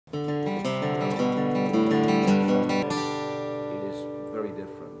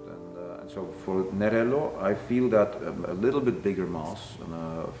for Nerello, I feel that a little bit bigger mass,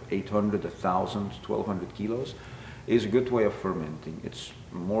 of 800, 1000, 1200 kilos, is a good way of fermenting. It's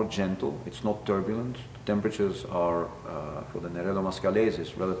more gentle, it's not turbulent. The temperatures are, for the Nerello Mascalese,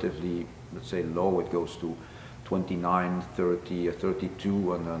 is relatively, let's say, low. It goes to 29, 30,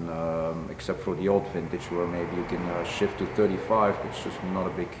 32, and then except for the old vintage where maybe you can shift to 35, it's just not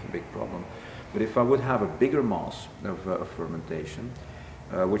a big problem. But if I would have a bigger mass of fermentation,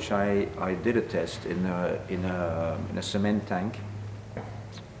 which I did a test in a cement tank,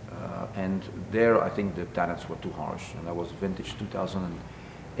 and there I think the tannins were too harsh, and that was vintage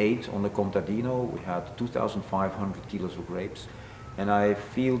 2008 on the Contadino. We had 2,500 kilos of grapes, and I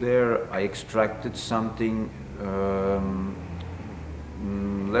feel there I extracted something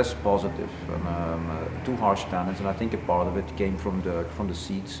less positive, too harsh tannins, and I think a part of it came from the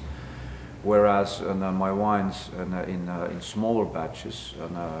seeds. Whereas my wines in smaller batches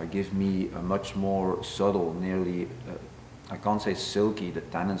give me a much more subtle, nearly, I can't say silky, the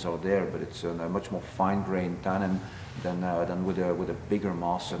tannins are there, but it's a much more fine-grained tannin than with a bigger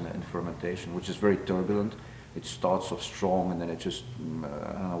mass in fermentation, which is very turbulent. It starts off strong and then it just,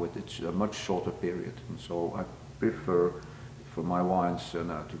 I don't know, it's a much shorter period. And so I prefer for my wines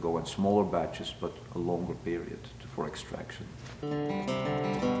to go in smaller batches, but a longer period for extraction.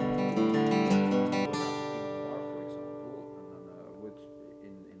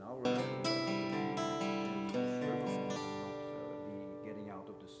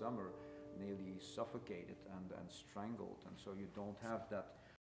 Summer nearly suffocated and strangled, and so you don't have that